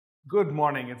Good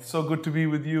morning. It's so good to be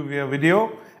with you via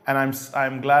video, and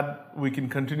I'm glad we can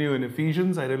continue in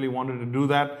Ephesians. I really wanted to do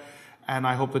that, and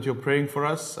I hope that you're praying for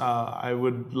us. I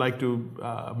would like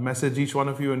to message each one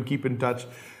of you and keep in touch.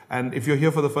 And if you're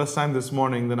here for the first time this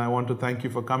morning, then I want to thank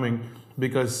you for coming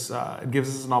because it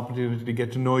gives us an opportunity to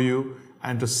get to know you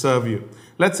and to serve you.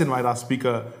 Let's invite our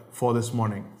speaker for this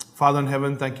morning. Father in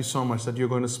heaven, thank you so much that you're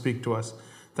going to speak to us.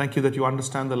 Thank you that you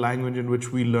understand the language in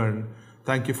which we learn.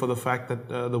 Thank you for the fact that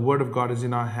the Word of God is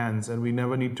in our hands and we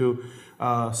never need to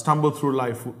stumble through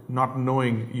life not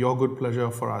knowing your good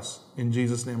pleasure for us. In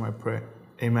Jesus' name I pray.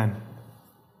 Amen.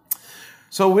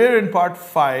 So we're in part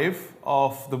 5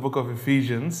 of the book of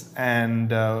Ephesians,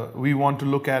 and we want to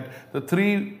look at the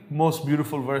 3 most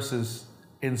beautiful verses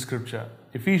in Scripture.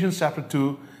 Ephesians chapter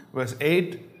 2, verse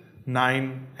 8,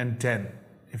 9, and 10.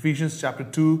 Ephesians chapter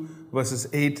 2, verses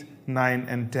 8, 9,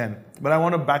 and 10. But I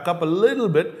want to back up a little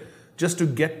bit just to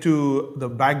get to the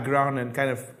background and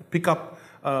kind of pick up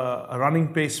a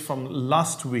running pace from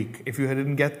last week. If you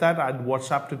didn't get that, I'd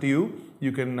WhatsApped it to you.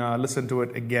 You can listen to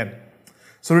it again.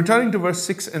 So returning to verse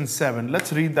 6 and 7,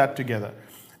 let's read that together.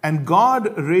 And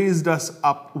God raised us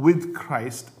up with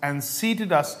Christ and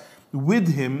seated us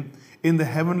with him in the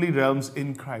heavenly realms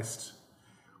in Christ,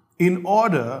 in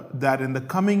order that in the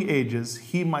coming ages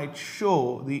he might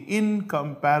show the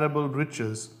incomparable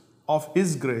riches of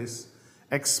his grace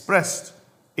expressed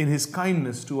in his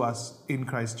kindness to us in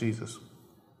Christ Jesus.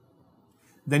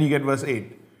 Then you get verse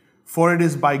 8. For it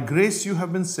is by grace you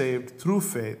have been saved through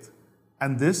faith,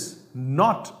 and this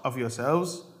not of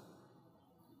yourselves.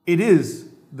 It is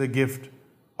the gift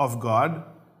of God,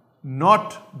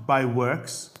 not by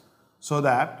works, so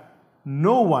that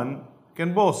no one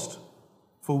can boast.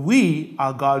 For we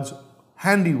are God's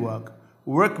handiwork,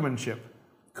 workmanship,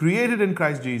 created in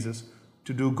Christ Jesus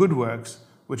to do good works,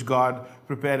 which God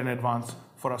prepared in advance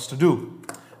for us to do.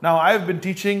 Now, I've been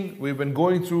teaching, we've been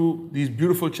going through these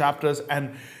beautiful chapters,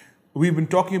 and we've been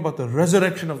talking about the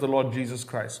resurrection of the Lord Jesus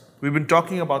Christ. We've been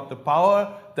talking about the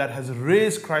power that has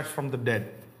raised Christ from the dead.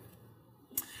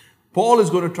 Paul is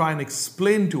going to try and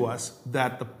explain to us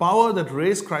that the power that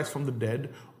raised Christ from the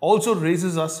dead also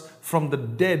raises us from the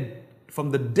dead, from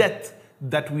the death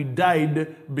that we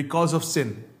died because of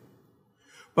sin.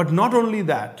 But not only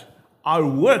that, our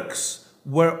works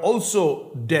were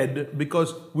also dead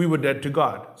because we were dead to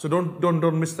God. So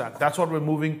don't miss that. That's what we're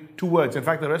moving towards. In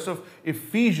fact, the rest of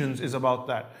Ephesians is about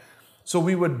that. So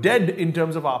we were dead in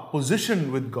terms of our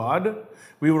position with God.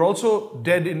 We were also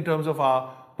dead in terms of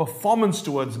our performance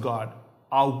towards God,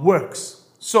 our works.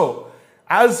 So,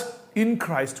 as in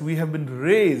Christ, we have been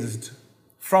raised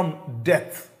from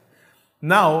death.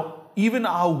 Now, even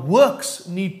our works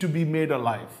need to be made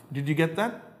alive. Did you get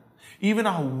that? Even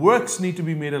our works need to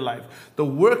be made alive. The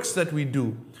works that we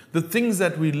do, the things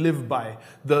that we live by,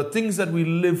 the things that we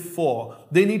live for,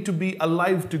 they need to be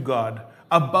alive to God,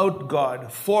 about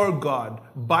God, for God,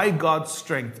 by God's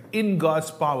strength, in God's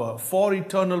power, for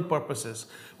eternal purposes.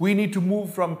 We need to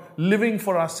move from living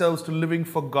for ourselves to living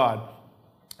for God.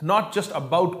 Not just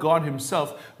about God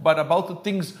himself, but about the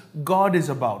things God is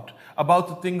about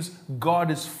the things God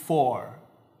is for,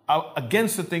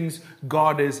 against the things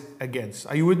God is against.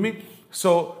 Are you with me?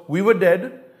 So we were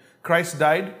dead, Christ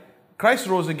died, Christ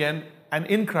rose again, and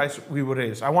in Christ we were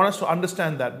raised. I want us to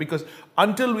understand that, because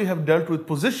until we have dealt with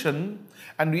position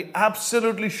and we're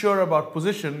absolutely sure about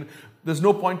position, there's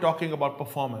no point talking about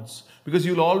performance, because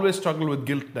you'll always struggle with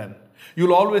guilt then.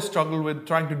 You'll always struggle with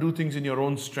trying to do things in your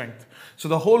own strength. So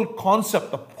the whole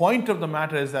concept, the point of the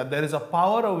matter is that there is a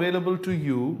power available to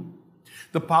you.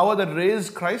 The power that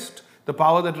raised Christ, the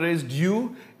power that raised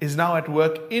you, is now at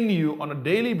work in you on a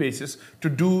daily basis to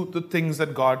do the things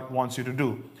that God wants you to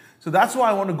do. So that's why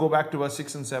I want to go back to verse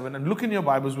 6 and 7 and look in your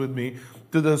Bibles with me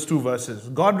to those 2 verses.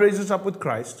 God raised us up with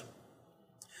Christ,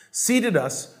 seated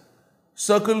us,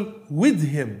 circle with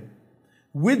him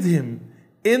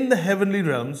in the heavenly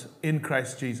realms in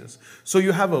Christ Jesus. So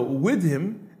you have a with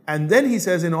him, and then he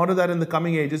says, in order that in the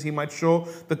coming ages he might show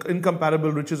the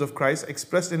incomparable riches of Christ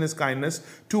expressed in his kindness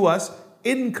to us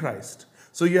in Christ.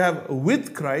 So you have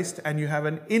with Christ and you have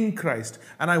an in Christ.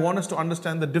 And I want us to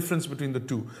understand the difference between the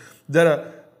two.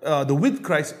 The with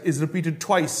Christ is repeated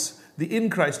twice. The in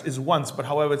Christ is once, but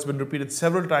however it's been repeated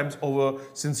several times over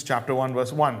since chapter 1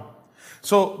 verse 1.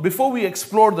 So before we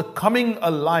explore the coming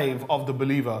alive of the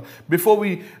believer, before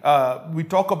we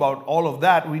talk about all of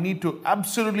that, we need to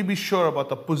absolutely be sure about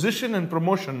the position and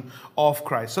promotion of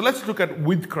Christ. So let's look at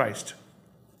with Christ.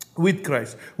 With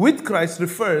Christ. With Christ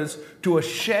refers to a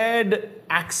shared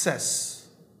access.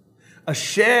 A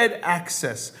shared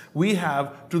access we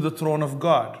have to the throne of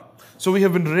God. So we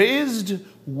have been raised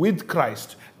with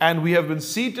Christ, and we have been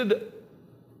seated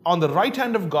on the right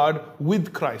hand of God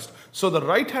with Christ. So the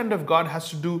right hand of God has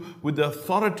to do with the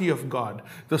authority of God,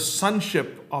 the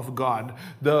sonship of God,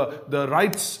 the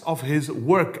rights of his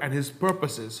work and his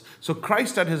purposes. So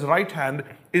Christ at his right hand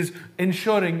is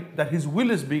ensuring that his will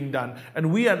is being done.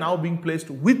 And we are now being placed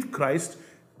with Christ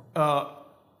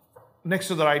next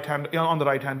to the right hand, on the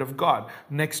right hand of God,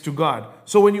 next to God.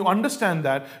 So when you understand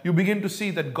that, you begin to see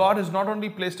that God has not only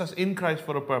placed us in Christ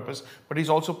for a purpose, but he's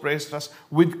also placed us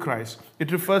with Christ.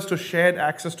 It refers to shared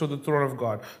access to the throne of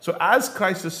God. So as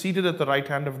Christ is seated at the right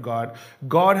hand of God,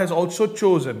 God has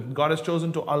chosen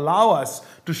to allow us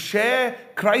to share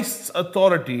Christ's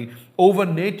authority over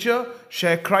nature,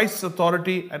 share Christ's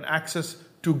authority and access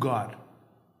to God.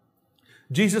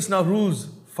 Jesus now rules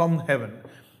from heaven,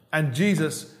 and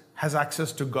Jesus has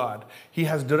access to God. He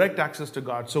has direct access to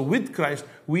God. So with Christ,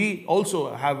 we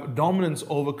also have dominance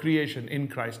over creation in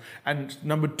Christ. And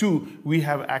number two, we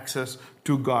have access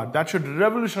to God. That should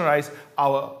revolutionize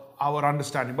our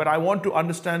understanding. But I want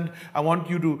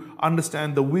you to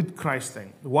understand the with Christ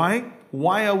thing. Why?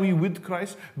 Why are we with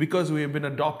Christ? Because we have been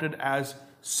adopted as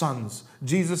sons.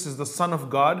 Jesus is the Son of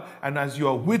God, and as you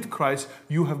are with Christ,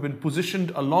 you have been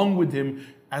positioned along with him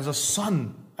as a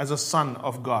son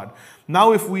of God.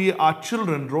 Now if we are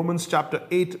children, Romans chapter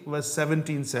 8 verse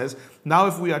 17 says, now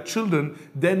if we are children,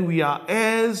 then we are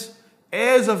heirs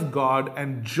of God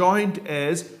and joint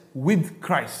heirs with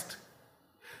Christ.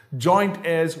 Joint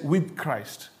heirs with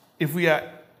Christ. If we are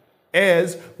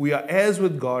heirs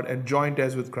with God and joint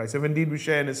heirs with Christ. If indeed we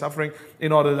share in his suffering,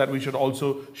 in order that we should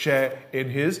also share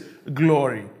in his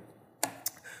glory.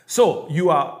 So you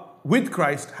are with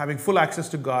Christ, having full access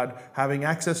to God, having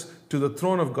access to the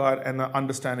throne of God and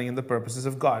understanding in the purposes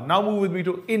of God. Now move with me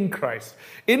to in Christ.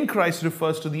 In Christ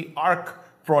refers to the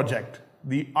ark project.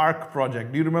 The ark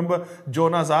project. Do you remember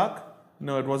Jonah's ark?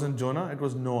 No, it wasn't Jonah, it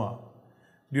was Noah.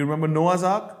 Do you remember Noah's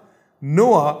ark?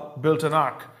 Noah built an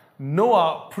ark.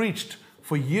 Noah preached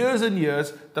for years and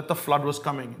years that the flood was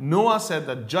coming. Noah said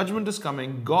that judgment is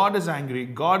coming, God is angry,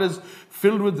 God is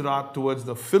filled with wrath towards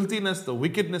the filthiness, the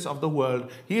wickedness of the world.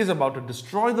 He is about to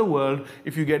destroy the world.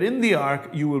 If you get in the ark,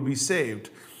 you will be saved.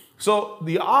 So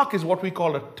the ark is what we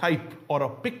call a type or a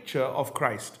picture of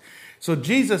Christ. So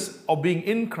Jesus, or being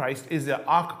in Christ, is the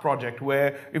ark project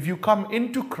where if you come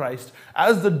into Christ,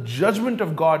 as the judgment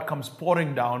of God comes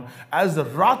pouring down, as the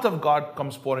wrath of God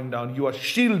comes pouring down, you are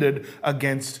shielded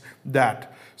against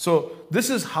that. So this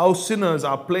is how sinners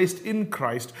are placed in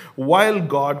Christ while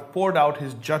God poured out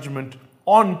his judgment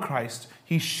on Christ.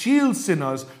 He shields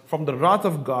sinners from the wrath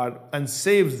of God and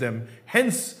saves them.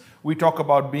 Hence, we talk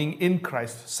about being in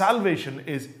Christ. Salvation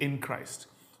is in Christ.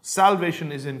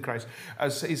 Salvation is in Christ.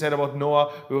 As he said about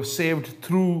Noah, we were saved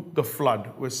through the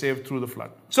flood. We're saved through the flood.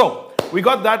 So, we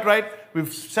got that right.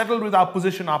 We've settled with our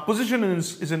position. Our position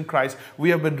is in Christ.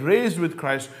 We have been raised with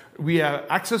Christ. We have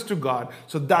access to God.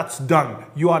 So that's done.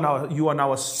 You are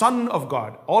now a son of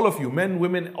God. All of you, men,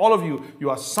 women, all of you,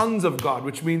 you are sons of God,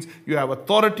 which means you have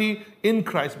authority in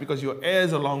Christ because you are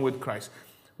heirs along with Christ.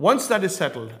 Once that is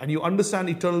settled and you understand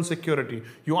eternal security,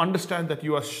 you understand that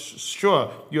you are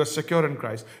sure you are secure in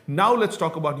Christ. Now let's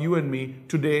talk about you and me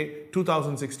today,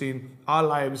 2016, our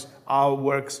lives, our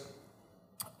works,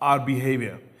 our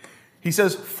behavior. He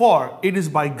says, for it is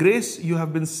by grace you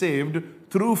have been saved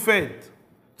through faith,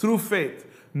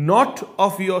 not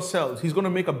of yourselves. He's going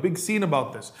to make a big scene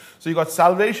about this. So you got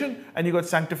salvation and you got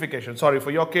sanctification. Sorry,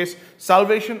 for your case,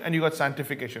 salvation and you got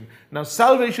sanctification. Now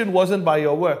salvation wasn't by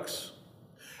your works.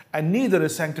 And neither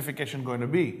is sanctification going to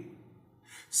be.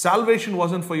 Salvation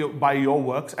wasn't by your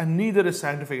works, and neither is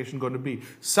sanctification going to be.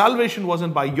 Salvation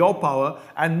wasn't by your power,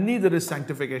 and neither is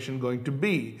sanctification going to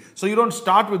be. So you don't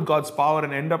start with God's power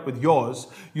and end up with yours.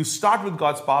 You start with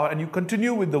God's power and you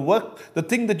continue with the work, the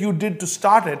thing that you did to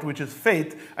start it, which is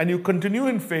faith, and you continue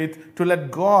in faith to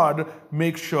let God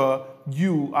make sure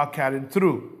you are carried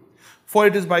through. For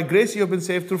it is by grace you have been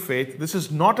saved through faith. This is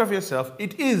not of yourself.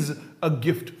 It is a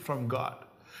gift from God.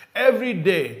 Every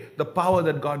day, the power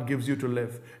that God gives you to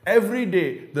live. Every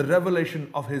day, the revelation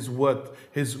of his worth,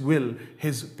 his will,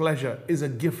 his pleasure is a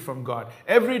gift from God.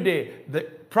 Every day, the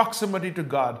proximity to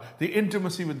God, the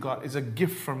intimacy with God is a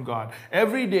gift from God.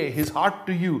 Every day, his heart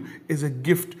to you is a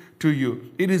gift to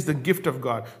you. It is the gift of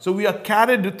God. So we are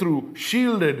carried through,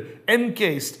 shielded,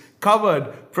 encased,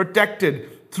 covered,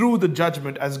 protected through the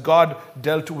judgment as God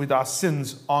dealt with our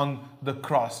sins on the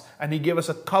cross. And he gave us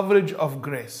a coverage of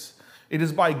grace. It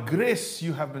is by grace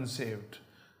you have been saved.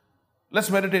 Let's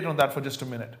meditate on that for just a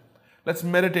minute.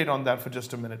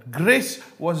 Grace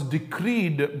was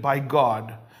decreed by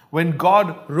God when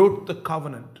God wrote the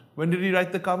covenant. When did he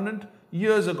write the covenant?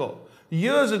 Years ago.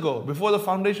 Years ago, before the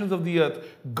foundations of the earth,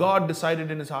 God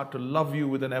decided in his heart to love you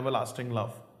with an everlasting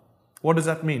love. What does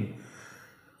that mean?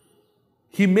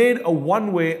 He made a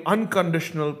one-way,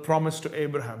 unconditional promise to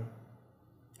Abraham.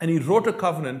 And he wrote a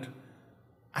covenant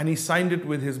and he signed it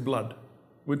with his blood,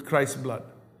 with Christ's blood.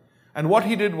 And what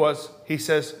he did was, he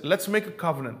says, let's make a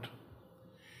covenant.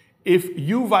 If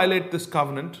you violate this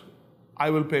covenant, I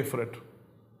will pay for it.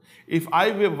 If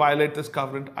I will violate this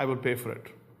covenant, I will pay for it.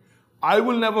 I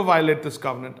will never violate this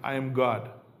covenant. I am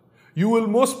God. You will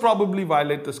most probably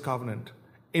violate this covenant,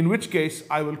 in which case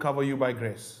I will cover you by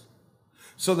grace.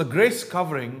 So the grace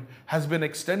covering has been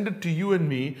extended to you and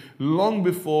me long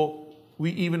before we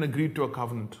even agreed to a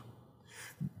covenant.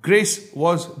 Grace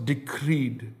was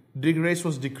decreed. Grace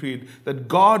was decreed that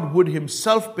God would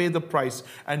himself pay the price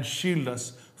and shield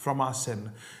us from our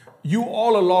sin. You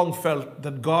all along felt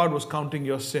that God was counting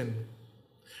your sin.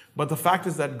 But the fact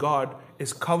is that God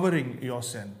is covering your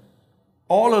sin.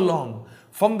 All along,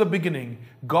 from the beginning,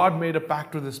 God made a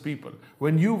pact with his people.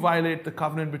 When you violate the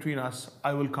covenant between us,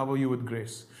 I will cover you with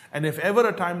grace. And if ever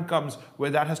a time comes where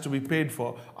that has to be paid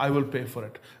for, I will pay for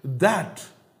it. That,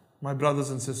 my brothers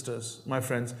and sisters, my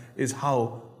friends, is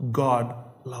how God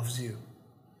loves you.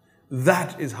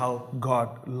 That is how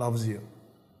God loves you.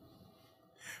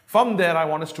 From there, I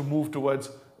want us to move towards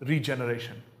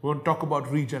regeneration. We want to talk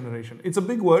about regeneration. It's a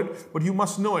big word, but you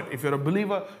must know it. If you're a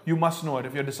believer, you must know it.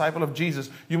 If you're a disciple of Jesus,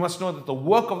 you must know that the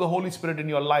work of the Holy Spirit in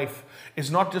your life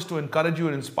is not just to encourage you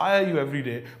and inspire you every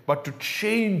day, but to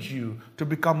change you to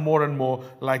become more and more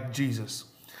like Jesus.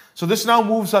 So this now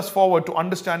moves us forward to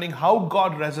understanding how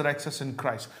God resurrects us in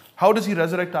Christ. How does he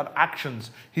resurrect our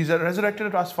actions? He's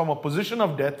resurrected us from a position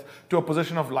of death to a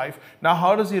position of life. Now,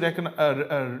 how does he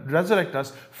resurrect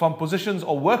us from positions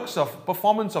or works of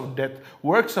performance of death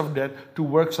to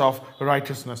works of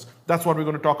righteousness? That's what we're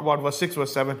going to talk about, verse 6,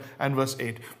 verse 7, and verse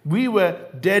 8. We were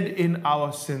dead in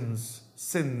our sins.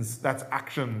 Sins, that's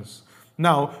actions.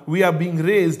 Now, we are being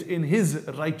raised in his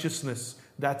righteousness.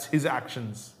 That's his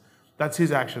actions. That's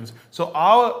his actions. So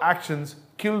our actions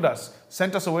killed us,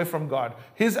 sent us away from God.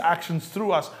 His actions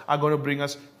through us are going to bring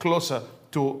us closer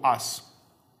to us.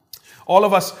 All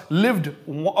of us lived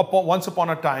once upon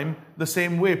a time the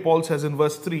same way. Paul says in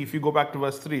verse 3, if you go back to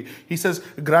verse 3, he says,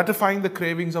 gratifying the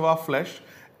cravings of our flesh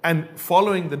and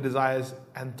following the desires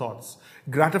and thoughts.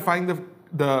 Gratifying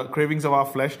the cravings of our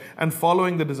flesh and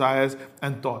following the desires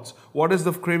and thoughts. What is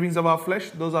the cravings of our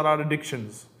flesh? Those are our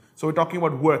addictions. So we're talking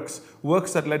about works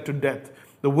that led to death.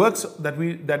 The works that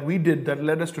we did that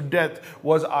led us to death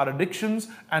was our addictions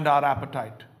and our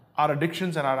appetite. Our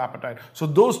addictions and our appetite. So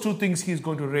those two things he's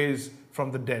going to raise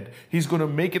from the dead. He's going to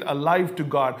make it alive to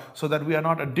God so that we are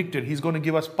not addicted. He's going to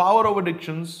give us power over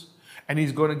addictions and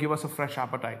he's going to give us a fresh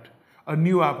appetite. A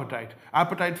new appetite.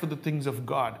 Appetite for the things of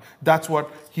God. That's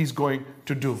what he's going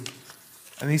to do.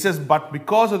 And he says, but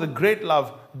because of the great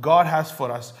love God has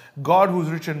for us, God who's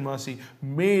rich in mercy,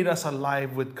 made us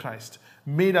alive with Christ.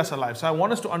 Made us alive. So I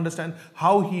want us to understand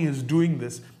how he is doing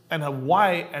this and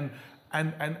why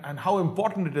and how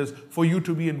important it is for you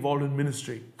to be involved in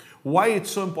ministry. Why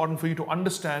it's so important for you to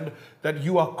understand that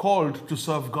you are called to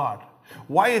serve God.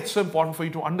 Why it's so important for you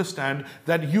to understand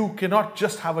that you cannot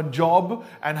just have a job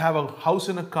and have a house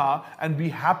and a car and be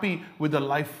happy with the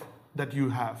life that you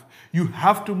have. You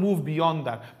have to move beyond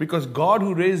that because God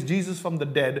who raised Jesus from the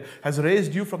dead has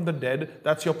raised you from the dead.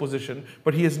 That's your position.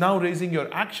 But he is now raising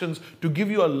your actions to give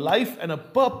you a life and a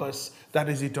purpose that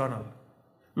is eternal.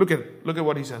 Look at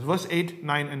what he says. Verse 8,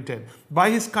 9 and 10. By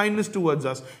his kindness towards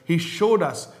us, he showed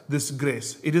us this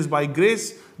grace. It is by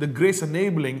grace, the grace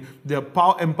enabling, the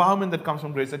empowerment that comes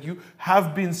from grace, that you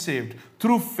have been saved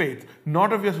through faith,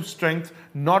 not of your strength,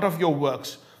 not of your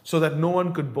works, so that no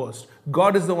one could boast.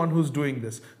 God is the one who's doing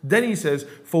this. Then he says,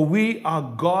 for we are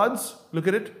God's, look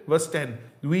at it, verse 10.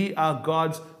 We are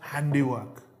God's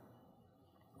handiwork.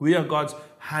 We are God's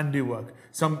handiwork.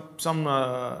 Some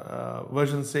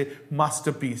versions say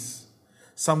masterpiece.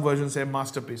 Some versions say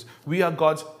masterpiece. We are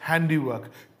God's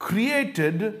handiwork,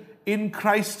 created in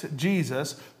Christ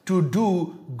Jesus to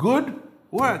do good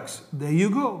works. There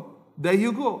you go. There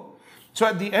you go. So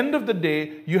at the end of the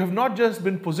day, you have not just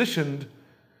been positioned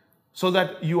so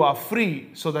that you are free,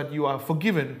 so that you are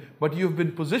forgiven, but you've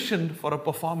been positioned for a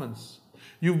performance.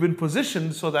 You've been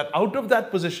positioned so that out of that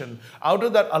position, out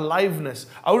of that aliveness,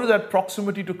 out of that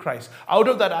proximity to Christ, out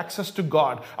of that access to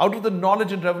God, out of the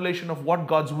knowledge and revelation of what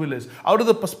God's will is, out of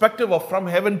the perspective of from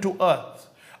heaven to earth,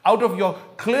 out of your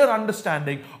clear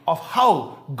understanding of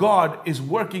how God is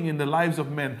working in the lives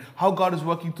of men, how God is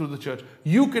working through the church,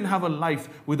 you can have a life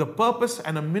with a purpose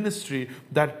and a ministry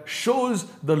that shows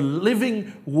the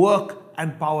living work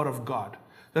and power of God.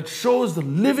 That shows the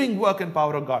living work and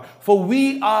power of God. For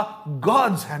we are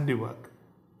God's handiwork.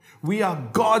 We are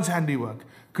God's handiwork,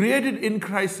 created in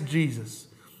Christ Jesus.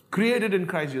 Created in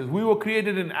Christ Jesus. We were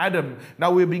created in Adam.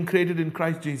 Now we're being created in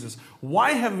Christ Jesus.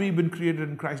 Why have we been created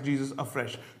in Christ Jesus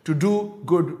afresh? To do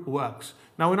good works.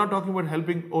 Now we're not talking about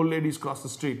helping old ladies cross the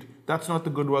street. That's not the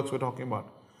good works we're talking about.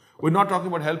 We're not talking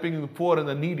about helping the poor and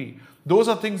the needy. Those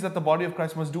are things that the body of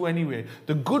Christ must do anyway.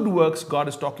 The good works God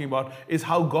is talking about is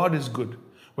how God is good.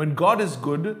 When God is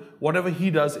good, whatever He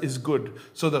does is good.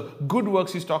 So the good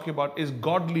works He's talking about is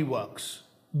godly works.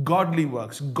 Godly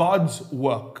works. God's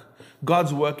work.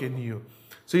 God's work in you.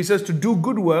 So He says to do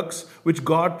good works which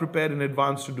God prepared in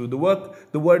advance to do. The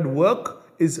word work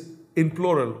is in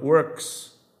plural,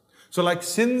 works. So like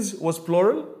sins was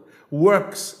plural,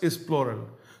 works is plural.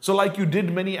 So like you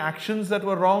did many actions that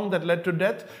were wrong that led to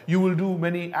death, you will do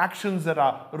many actions that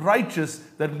are righteous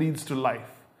that leads to life.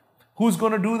 Who's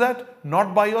going to do that?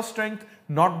 Not by your strength,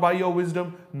 not by your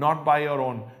wisdom, not by your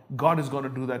own. God is going to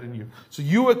do that in you. So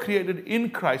you were created in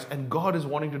Christ and God is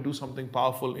wanting to do something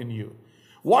powerful in you.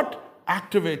 What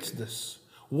activates this?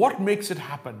 What makes it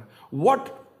happen?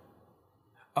 What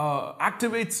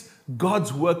activates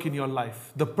God's work in your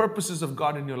life? The purposes of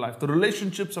God in your life, the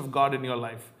relationships of God in your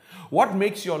life. What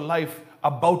makes your life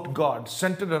about God,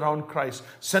 centered around Christ,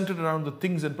 centered around the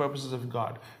things and purposes of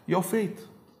God? Your faith.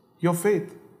 Your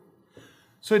faith.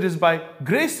 So it is by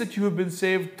grace that you have been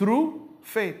saved through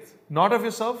faith. Not of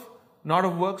yourself, not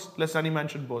of works, lest any man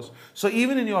should boast. So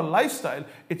even in your lifestyle,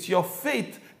 it's your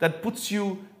faith that puts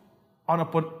you in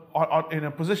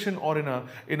a position or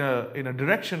in a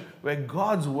direction where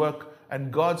God's work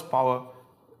and God's power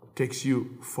takes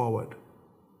you forward.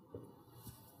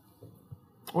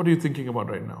 What are you thinking about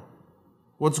right now?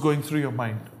 What's going through your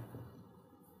mind?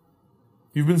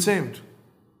 You've been saved.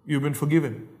 You've been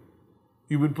forgiven.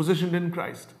 You've been positioned in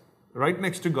Christ, right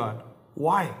next to God.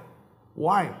 Why?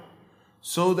 Why?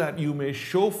 So that you may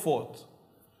show forth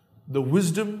the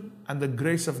wisdom and the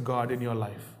grace of God in your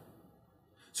life.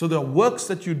 So the works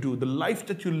that you do, the life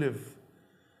that you live,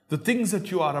 the things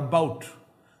that you are about,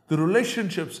 the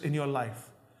relationships in your life,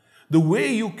 the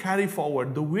way you carry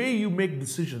forward, the way you make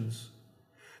decisions,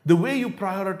 the way you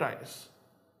prioritize,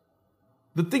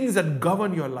 the things that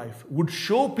govern your life would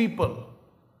show people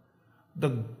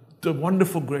the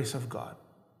wonderful grace of God.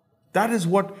 That is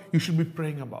what you should be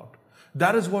praying about.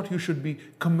 That is what you should be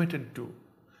committed to.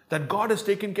 That God has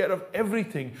taken care of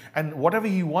everything, and whatever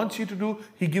He wants you to do,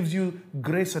 He gives you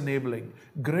grace enabling.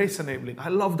 Grace enabling. I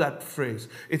love that phrase.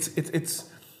 It's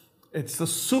the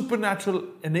supernatural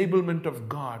enablement of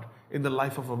God in the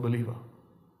life of a believer.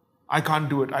 I can't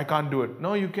do it. I can't do it.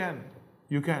 No, you can.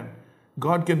 You can.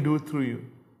 God can do it through you.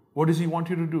 What does He want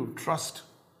you to do? Trust.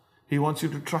 He wants you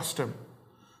to trust Him.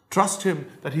 Trust Him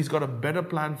that He's got a better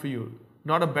plan for you.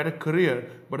 Not a better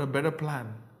career, but a better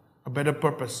plan, a better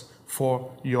purpose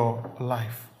for your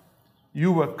life.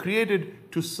 You were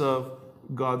created to serve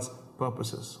God's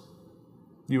purposes.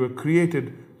 You were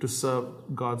created to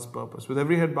serve God's purpose. With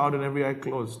every head bowed and every eye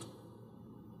closed.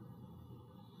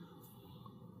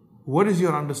 What is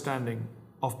your understanding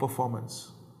of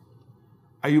performance?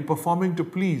 Are you performing to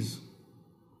please?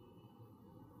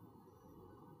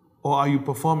 Or are you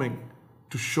performing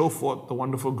to show forth the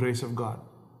wonderful grace of God?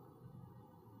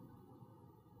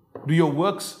 Do your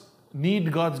works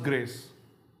need God's grace?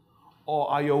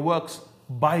 Or are your works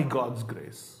by God's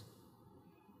grace?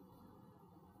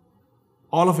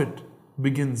 All of it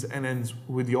begins and ends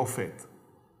with your faith.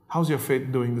 How's your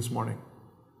faith doing this morning?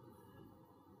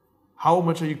 How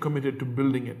much are you committed to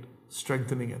building it,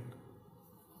 strengthening it?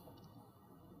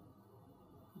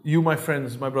 You, my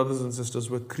friends, my brothers and sisters,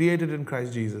 were created in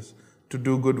Christ Jesus to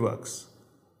do good works,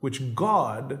 which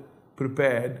God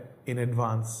prepared in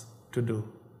advance to do.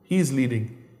 He's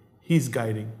leading. He's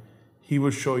guiding. He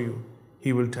will show you.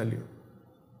 He will tell you.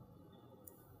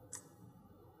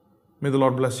 May the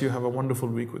Lord bless you. Have a wonderful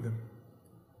week with Him.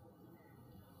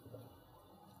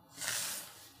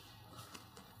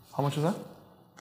 How much is that?